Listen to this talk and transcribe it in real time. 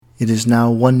It is now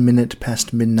 1 minute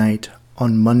past midnight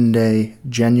on Monday,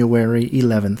 January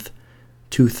 11th,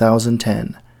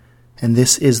 2010, and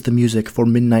this is the Music for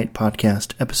Midnight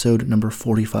Podcast, episode number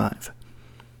 45.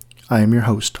 I am your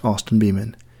host, Austin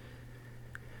Beeman.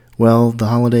 Well, the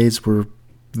holidays were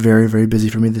very, very busy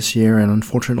for me this year, and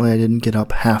unfortunately I didn't get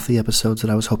up half the episodes that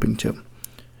I was hoping to.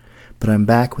 But I'm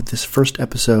back with this first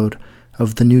episode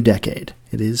of the new decade.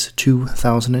 It is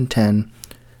 2010,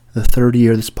 the third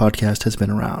year this podcast has been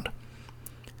around.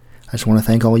 I just want to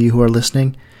thank all of you who are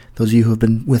listening, those of you who have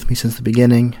been with me since the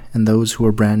beginning, and those who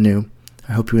are brand new.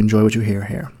 I hope you enjoy what you hear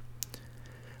here.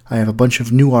 I have a bunch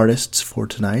of new artists for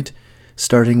tonight,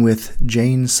 starting with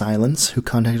Jane Silence, who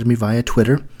contacted me via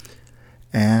Twitter,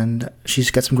 and she's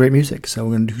got some great music. So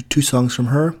we're going to do 2 songs from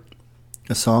her,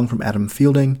 a song from Adam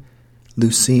Fielding,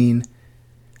 Lusine,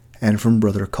 and from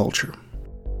Brother Culture.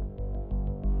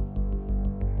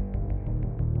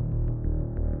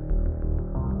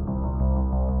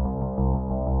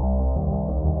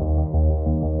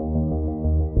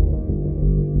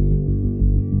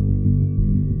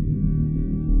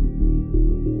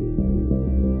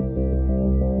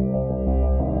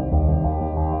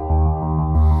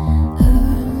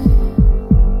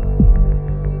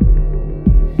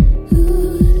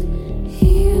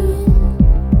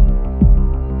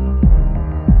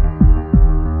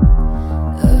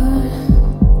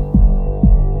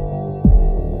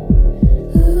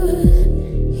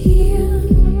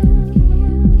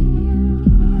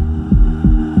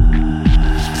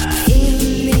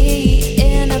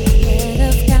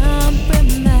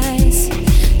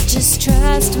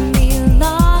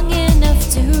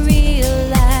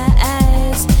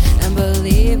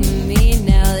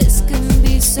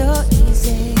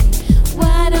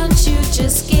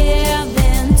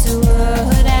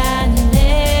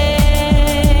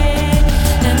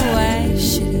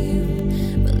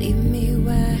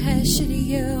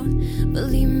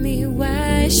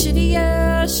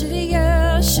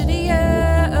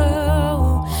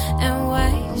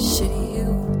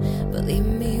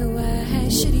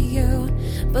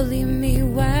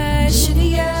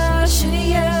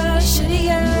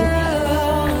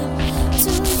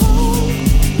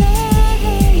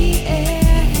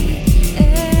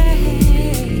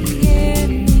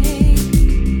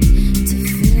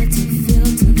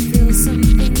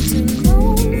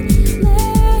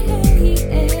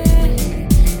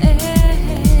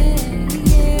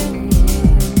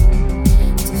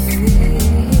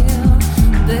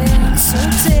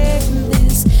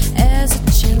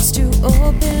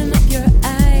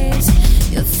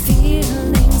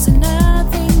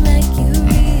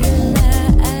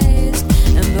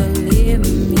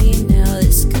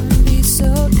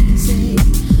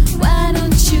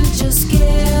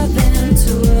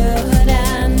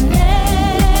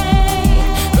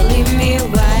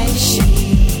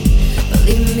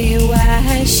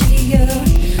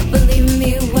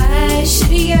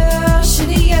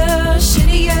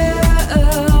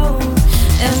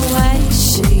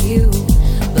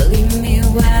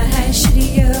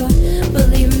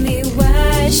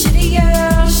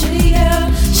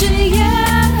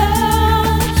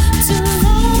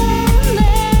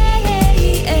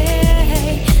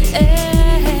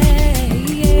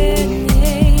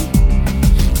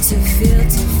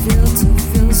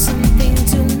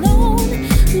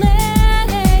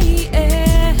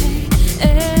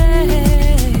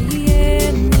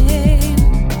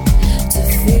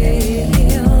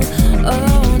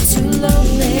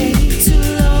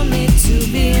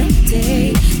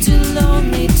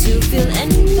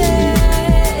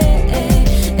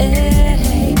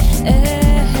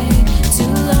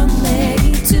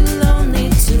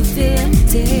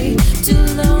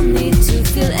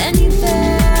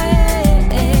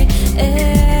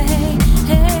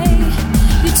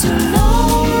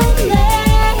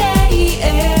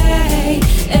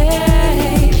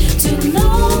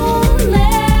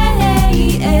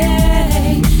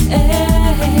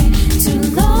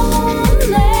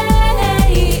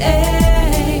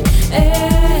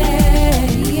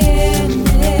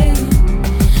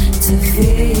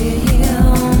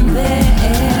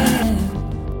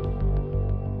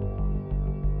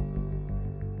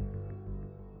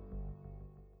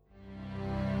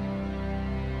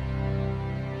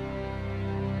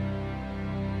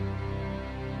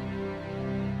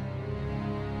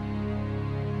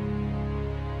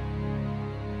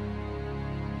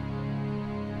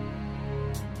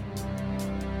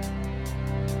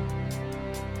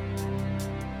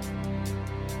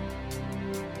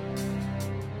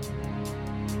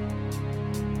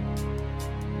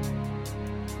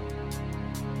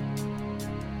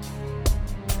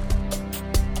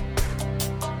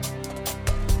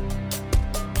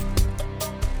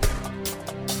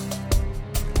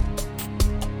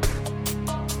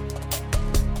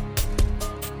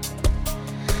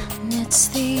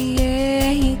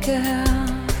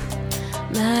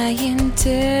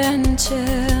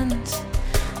 emotions,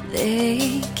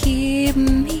 they keep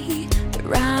me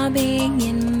throbbing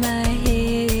in my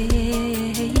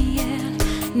head.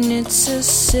 And it's a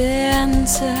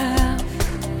sense of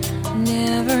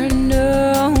never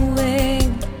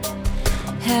knowing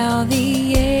how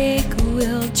the ache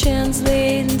will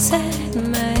translate inside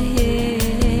my head.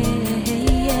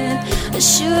 I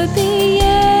should be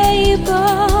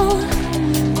able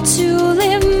to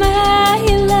live my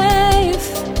life.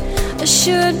 I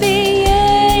should be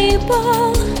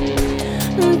able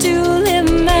to live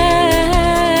my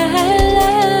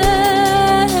life.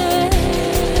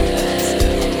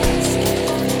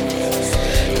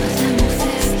 But I'm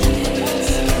feliz.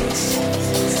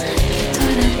 Que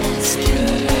toda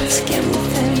vez que I'm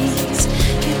feliz.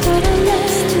 Que toda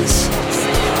vez.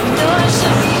 No, I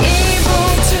should be able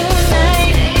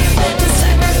tonight to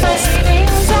sacrifice the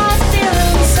things I feel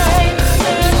inside.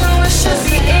 No, I should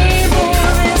be able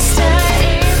this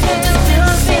time to feel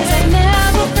the things I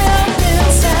never felt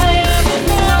inside.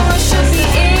 No, I should be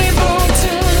able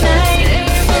tonight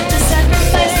to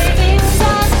sacrifice the things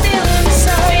I feel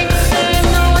inside.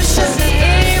 No, I should be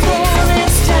able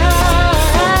this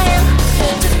time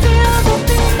to feel the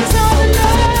things I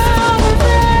love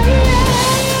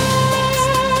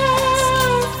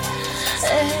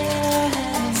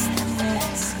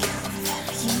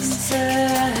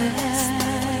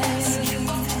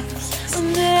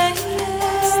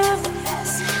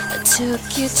I took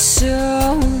it so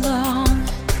long,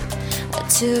 I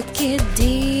took it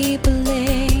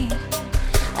deeply.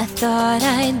 I thought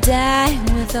I'd die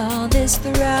with all this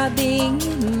throbbing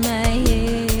in my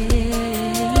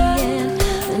head.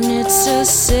 And it's a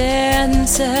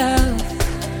sense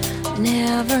of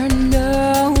never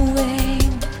knowing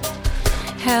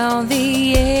how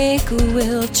the ache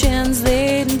will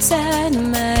translate inside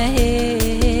my head.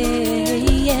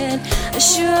 I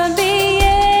should be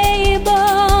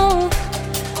able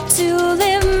to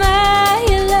live my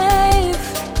life.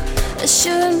 I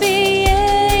should be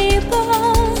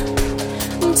able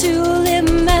to live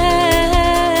my life.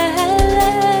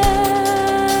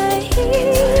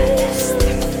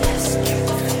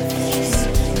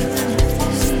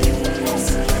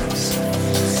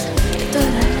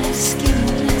 Toda vez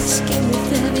que me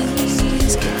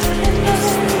feliz, que toda vez.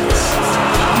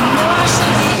 No, I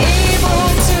should be able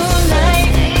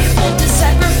tonight to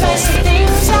sacrifice the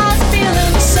things I feel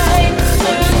inside.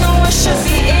 No, I should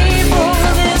be able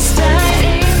this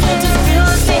time to feel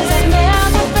the things I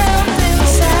never felt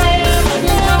inside.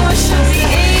 No, I should be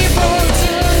able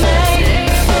tonight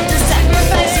to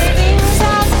sacrifice the things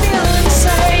I feel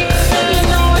inside.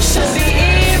 No, I should be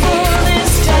able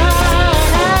this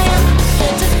time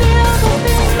to feel the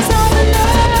things I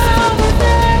love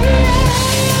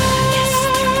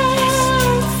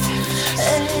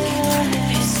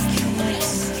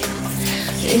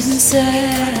inside.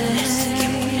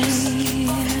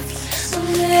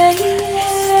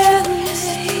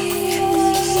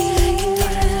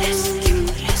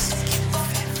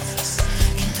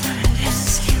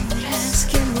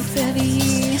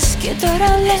 Que toda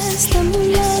vez que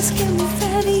me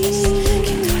feliz.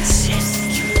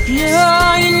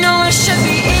 No, you know I should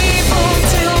be able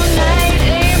tonight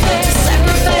to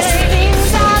sacrifice the things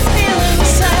I feel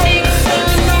inside.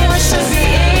 No, I should be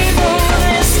able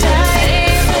this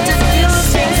time to feel the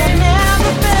things I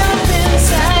never felt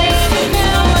inside. No,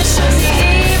 I should be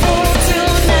able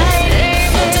tonight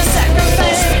to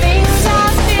sacrifice the things I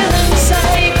feel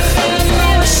inside. No,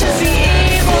 I should be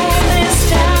able this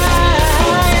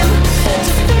time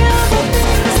to feel the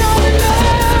things I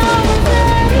love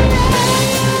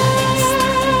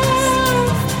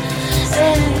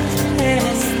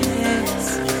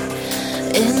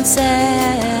inside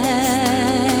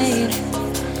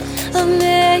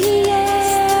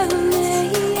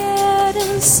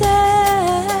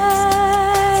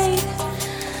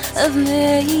of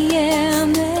me,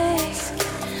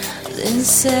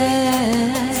 inside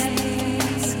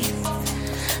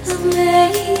of me, inside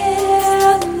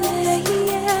of me.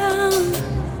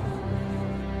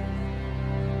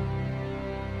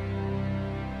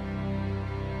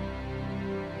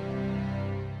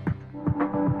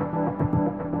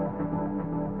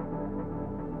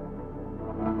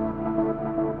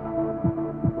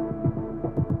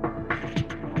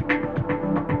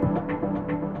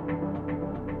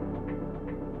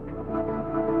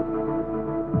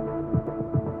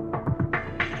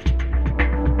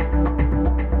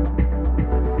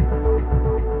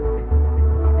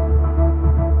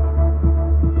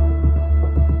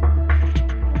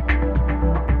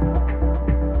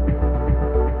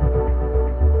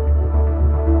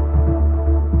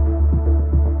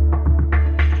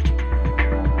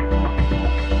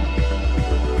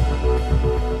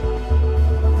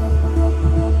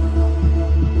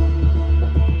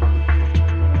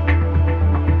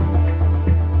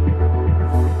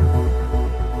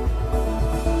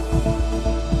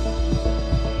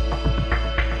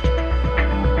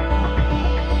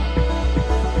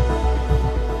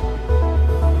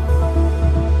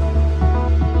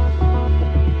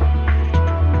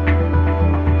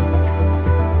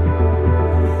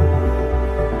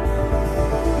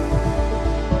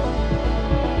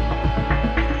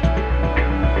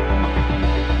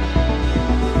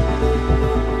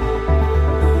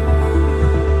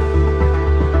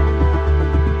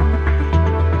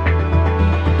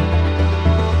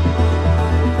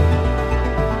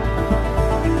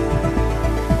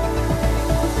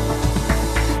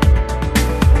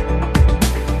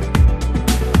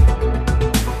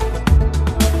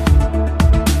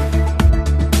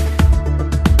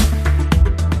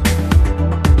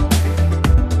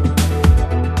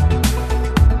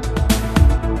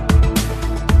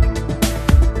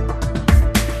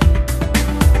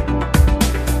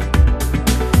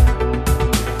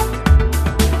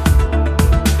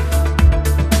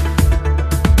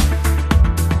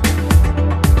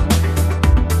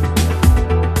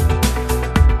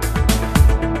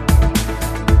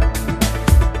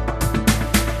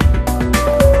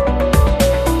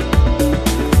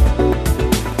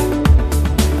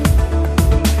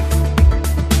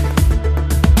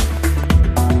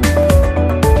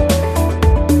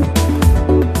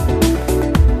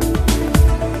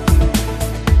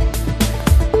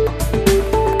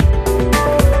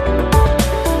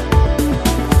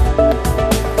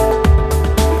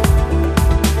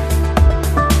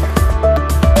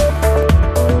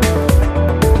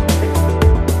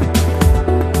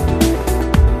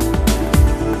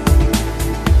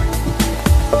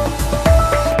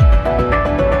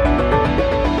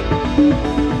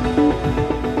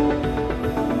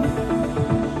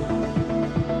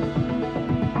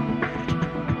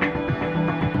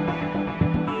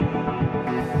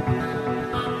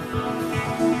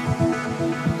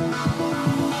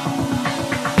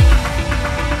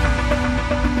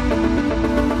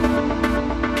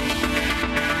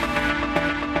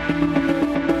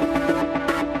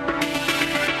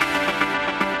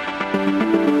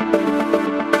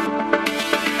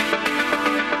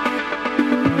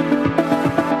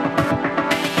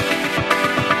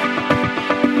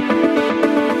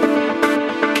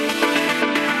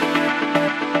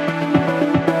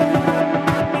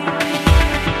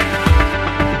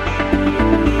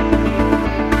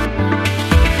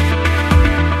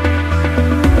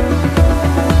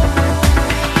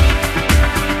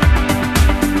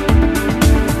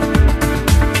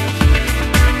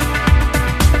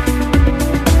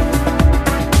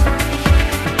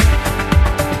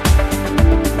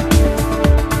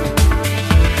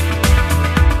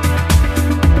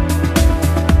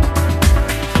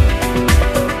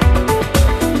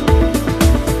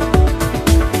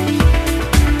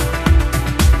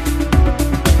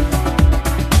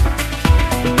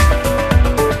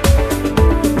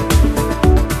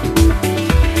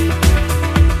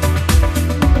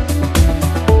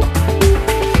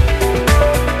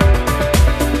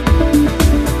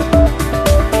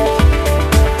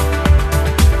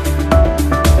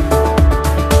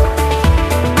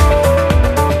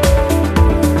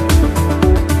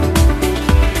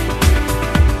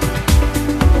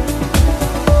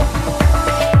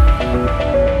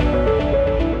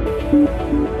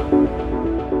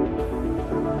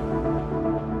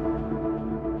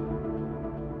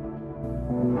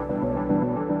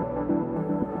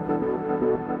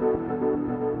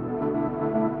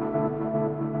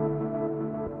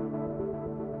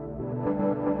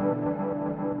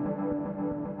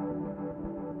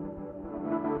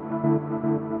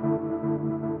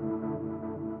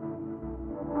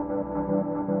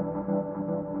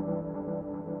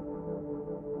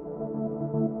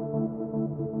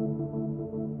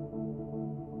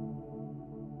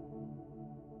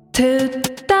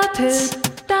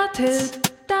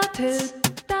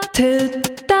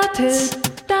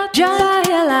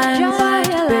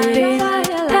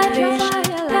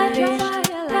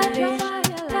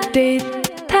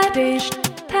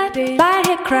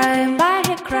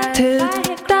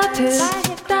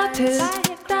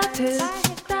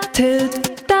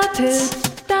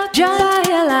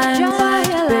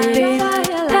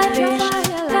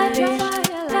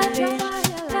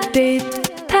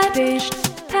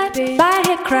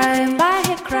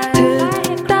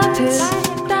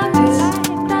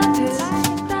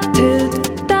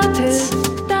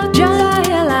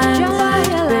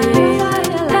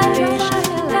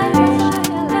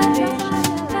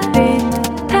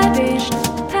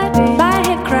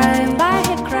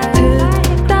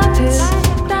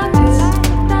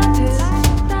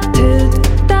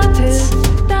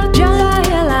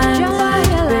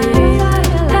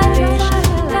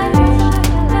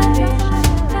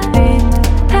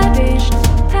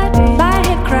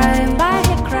 Crime.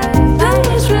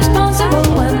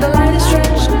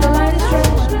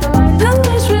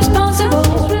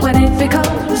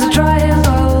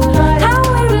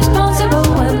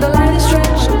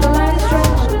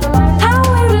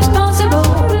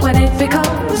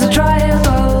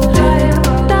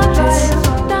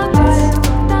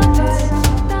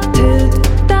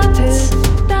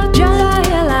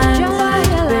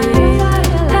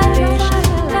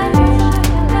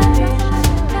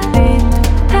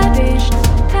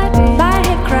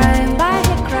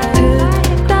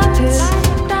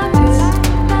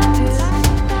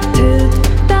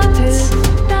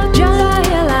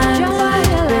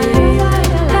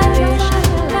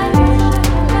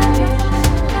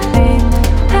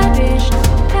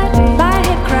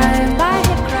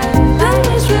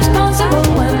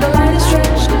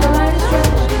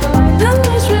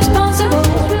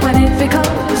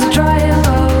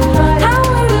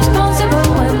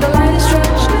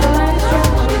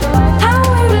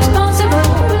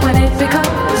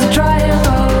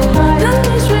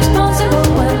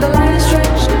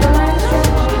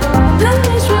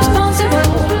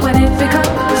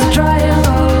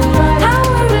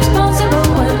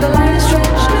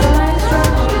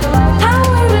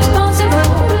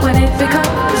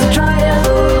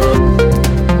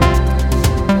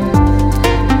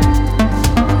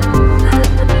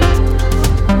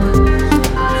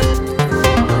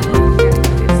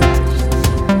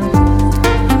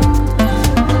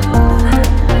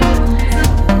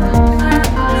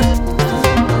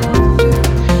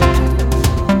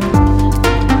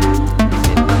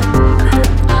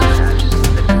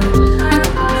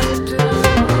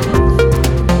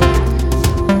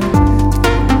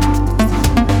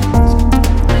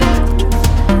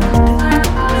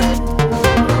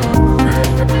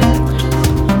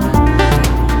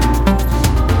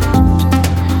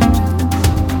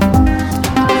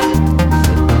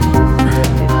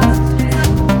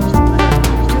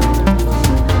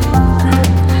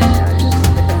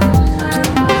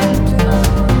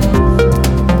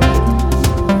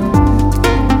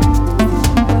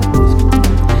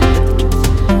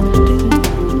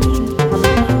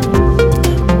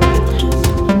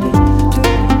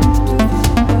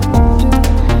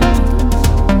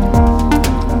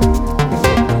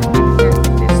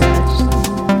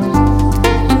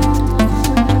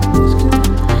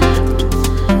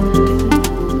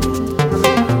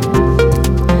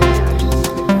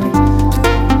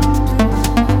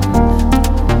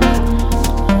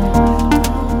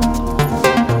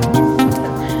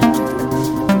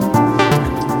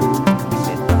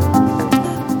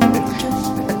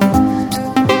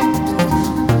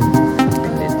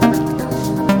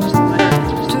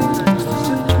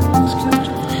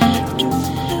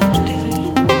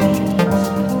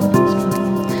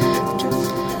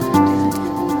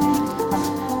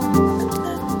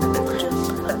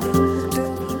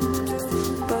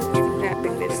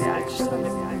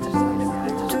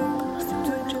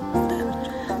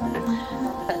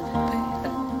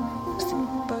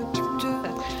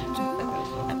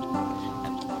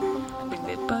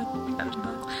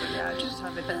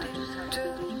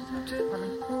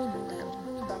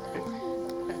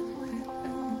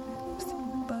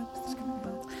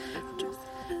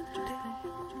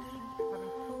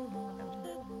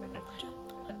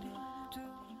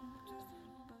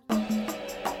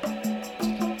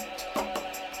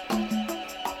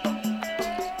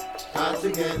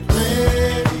 get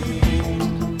ready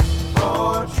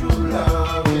for true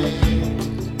loving.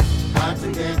 Got to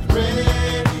get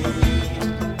ready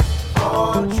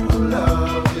for true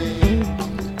loving.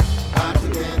 Got to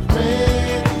get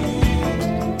ready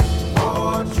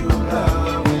for true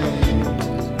loving.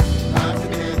 Got to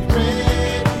get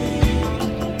ready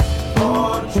for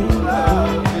true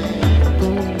loving.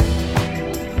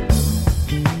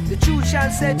 The truth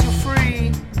shall set you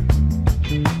free.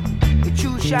 The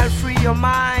truth shall free your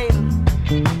mind.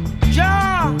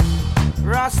 Jah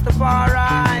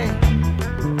Rastafari.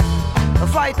 The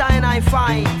fight I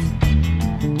fight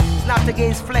is not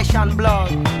against flesh and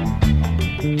blood,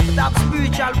 but of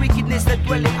spiritual wickedness that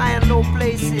dwell in high and low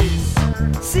places.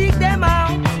 Seek them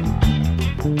out.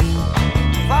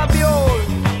 For behold,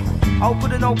 how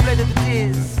good and how pleasant it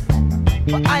is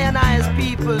for I and I as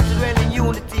people to dwell in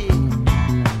unity.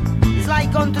 It's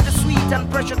like unto the sweet and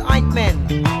precious ointment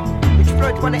which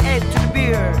floweth from the head to the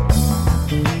beard.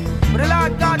 But the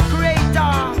Lord God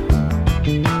Creator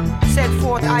set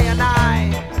forth I and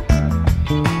I.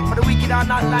 For the wicked are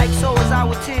not like so, as I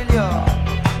will tell you.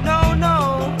 No, no.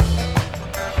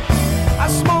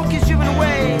 As smoke is driven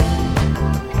away,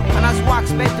 and as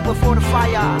wax melted before the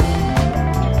fire,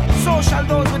 so shall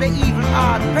those with the evil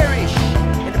heart perish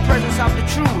in the presence of the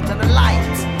truth and the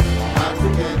light. Got to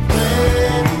get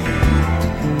ready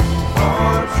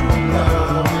for true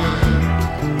loving.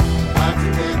 Got to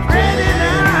get ready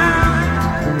now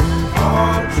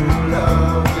for true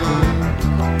loving.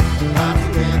 Got to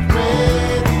get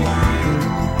ready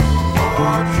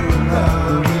for true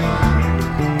loving.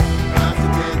 Got to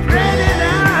get ready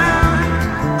now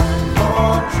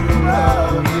for true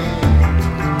loving.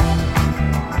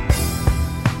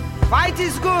 Fight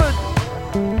is good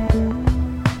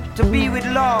to be with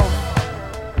love.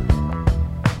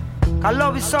 'Cause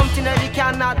love is something that you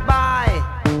cannot buy.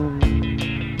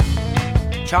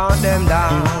 Chant them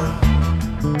down.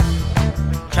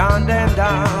 Chant them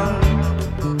down.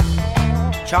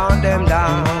 Chant them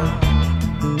down.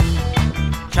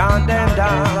 Chant them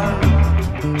down.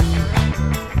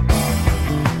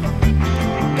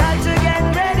 Got to get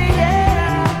ready,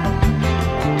 yeah.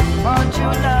 But you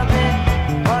love it.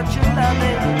 But you love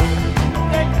it.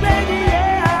 Get ready,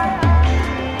 yeah.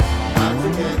 Got to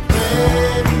get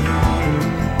ready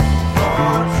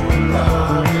for true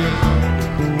loving.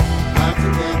 Got to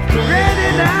get ready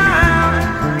now.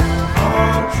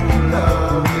 for true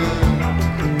loving.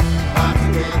 Got to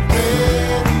get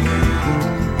ready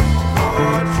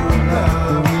for true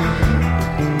loving.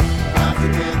 Got to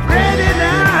get Ready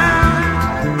now.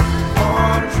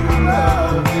 for true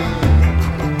loving.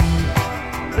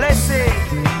 Blessed,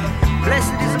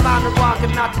 blessed is the man that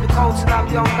walketh not to the counsel of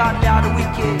the ungodly or the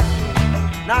wicked,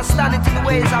 not standing in the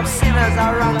ways of sinners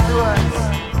or wrongdoers,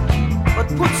 but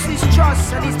puts his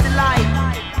trust and his delight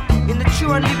in the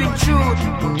true and living truth,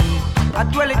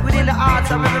 and dwelleth within the hearts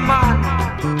of every man,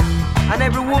 and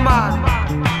every woman,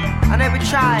 and every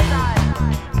child.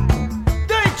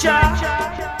 Do it, child.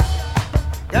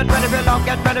 Get ready for love,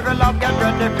 get ready for love, get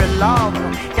ready for love.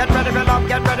 Get ready for love,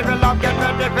 get ready for love, get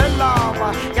ready for love.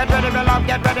 Get ready for love,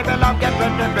 get ready for love, get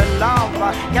ready for love.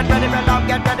 Get ready for love,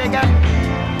 get ready, get.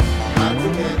 Got to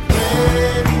get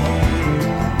ready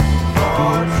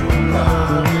for true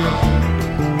loving.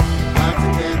 Got to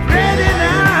get ready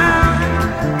now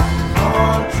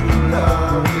for true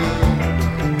loving.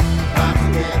 Got to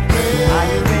get ready. Are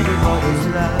you ready for this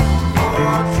love?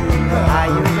 For true loving. Are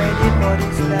you ready for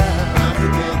this love? Got to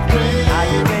get ready Are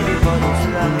you ready for this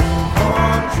love?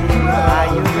 for true loving. Are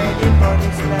you ready for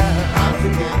this love? Got to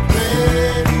get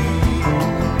ready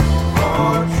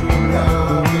for true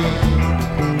loving.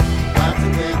 Got to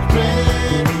get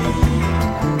ready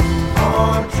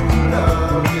for true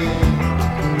loving.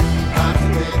 Got to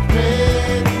get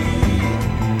ready.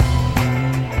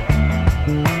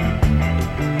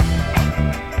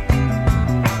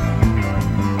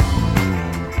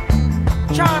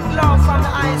 Chant love from the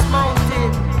highest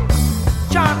mountain.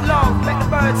 Chant love, let the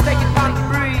birds take it on the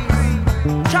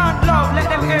breeze. Chant love, let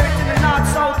them hear it in the north,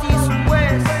 south, east, and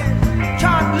west.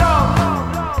 Chant love.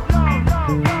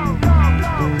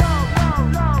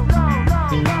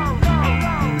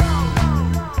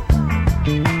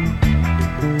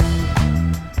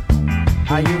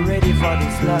 Are you ready for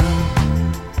this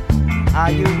love?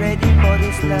 Are you ready for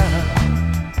this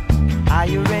love? Are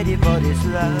you ready for this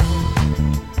love?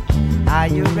 Are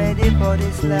you ready for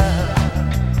this love?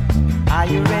 Are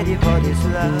you ready for this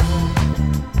love?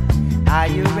 Are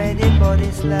you ready for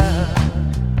this love?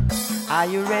 Are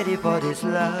you ready for this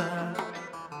love?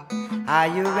 Are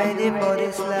you ready for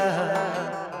this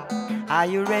love? Are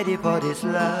you ready for this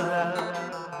love?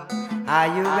 Are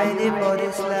you ready for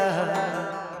this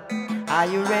love? Are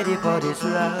you ready for this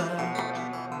love?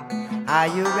 Are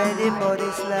you ready for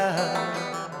this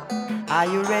love? Are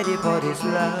you ready for this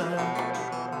love?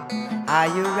 Are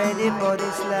you ready for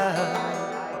this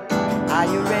love? Are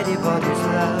you ready for this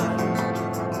love?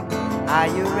 Are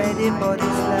you ready for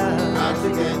this love? Got to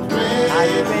get ready. Are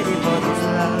you ready for this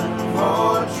love?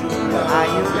 For true love. Are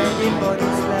you ready for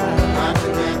this love? Got to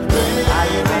get ready. Are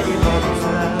you ready for this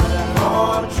love?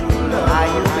 For true love. Are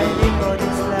you ready for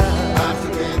this love? Got to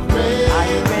get ready. Are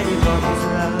you ready for this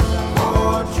love?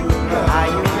 For true love.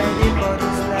 Are you ready for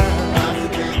this love? Got to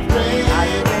get ready. Are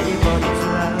you ready for this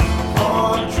love?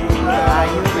 For true love. Are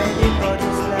you ready for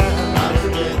this love? Got to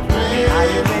get ready. Are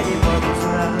you ready for this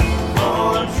love?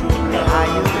 For true love. Are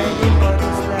you ready for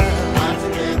this love? Got to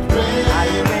get ready. Are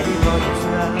you ready for this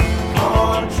love?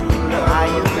 For true love. Are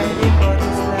you ready for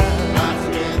this love? Got to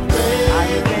get ready. Are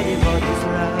you ready for this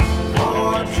love?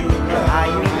 For true love. Are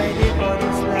you ready for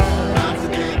this love? Got to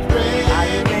get ready. Are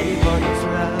you ready for this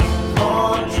love?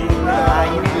 For true love. Are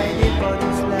you ready for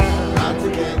this love? Got to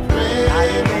get ready. Are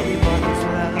you ready for this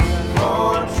love?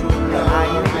 For true love. Are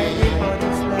you ready for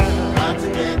this love? Got to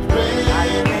get ready. Are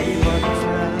you ready for this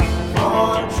love?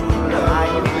 For true love. Are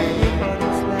you ready for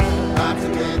this love? Got to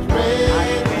get Are ready. you ready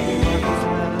for this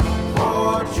love?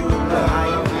 For true Are love.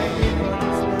 you ready for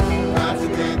this love? Got to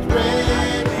get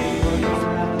ready.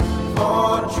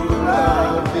 For true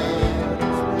loving.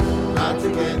 Got to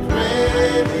get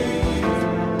ready.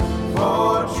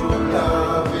 For true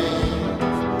loving.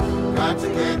 Got to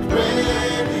get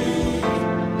ready.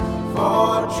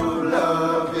 For true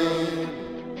loving.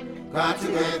 Got to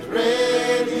get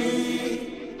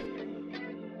ready.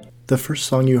 The first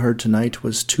song you heard tonight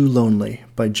was Too Lonely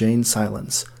by Jane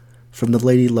Silence from the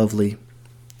Ladylovely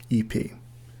EP.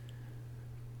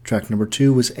 Track number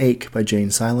 2 was Ache by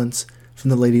Jane Silence from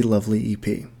the Ladylovely EP.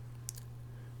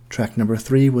 Track number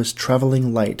 3 was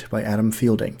Traveling Light by Adam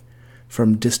Fielding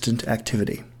from Distant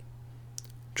Activity.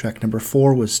 Track number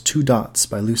 4 was Two Dots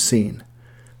by Lusine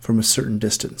from A Certain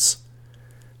Distance.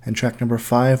 And track number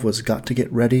 5 was Got to Get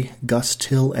Ready, Gus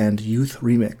Till and Youth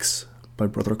Remix by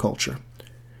Brother Culture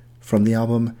from the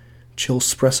album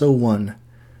Chillpresso 1,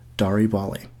 Dari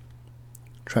Bali.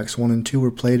 Tracks 1 and 2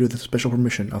 were played with the special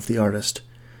permission of the artist.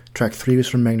 Track 3 was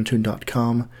from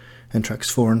Magnatune.com, and tracks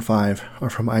 4 and 5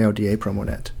 are from IODA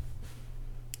Promonet.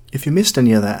 If you missed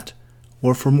any of that,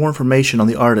 or for more information on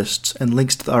the artists and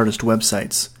links to the artist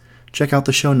websites, check out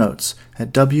the show notes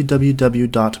at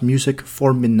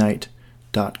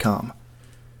www.musicformidnight.com.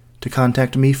 To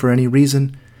contact me for any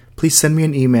reason, please send me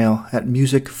an email at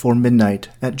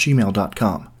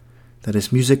musicformidnight@gmail.com. That is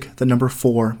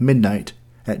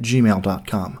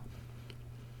music4midnight@gmail.com.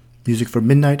 Music for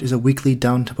Midnight is a weekly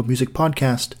down-tempo music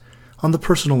podcast on the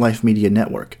Personal Life Media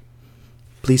Network.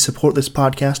 Please support this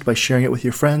podcast by sharing it with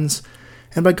your friends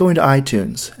and by going to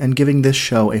iTunes and giving this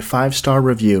show a 5-star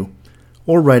review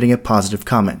or writing a positive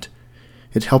comment.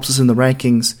 It helps us in the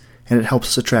rankings and it helps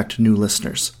us attract new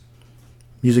listeners.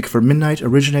 Music for Midnight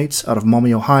originates out of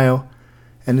Maumee, Ohio,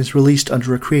 and is released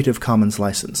under a Creative Commons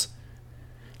license.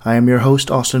 I am your host,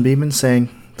 Austin Beeman, saying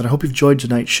that I hope you've enjoyed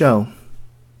tonight's show,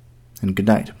 and good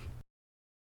night.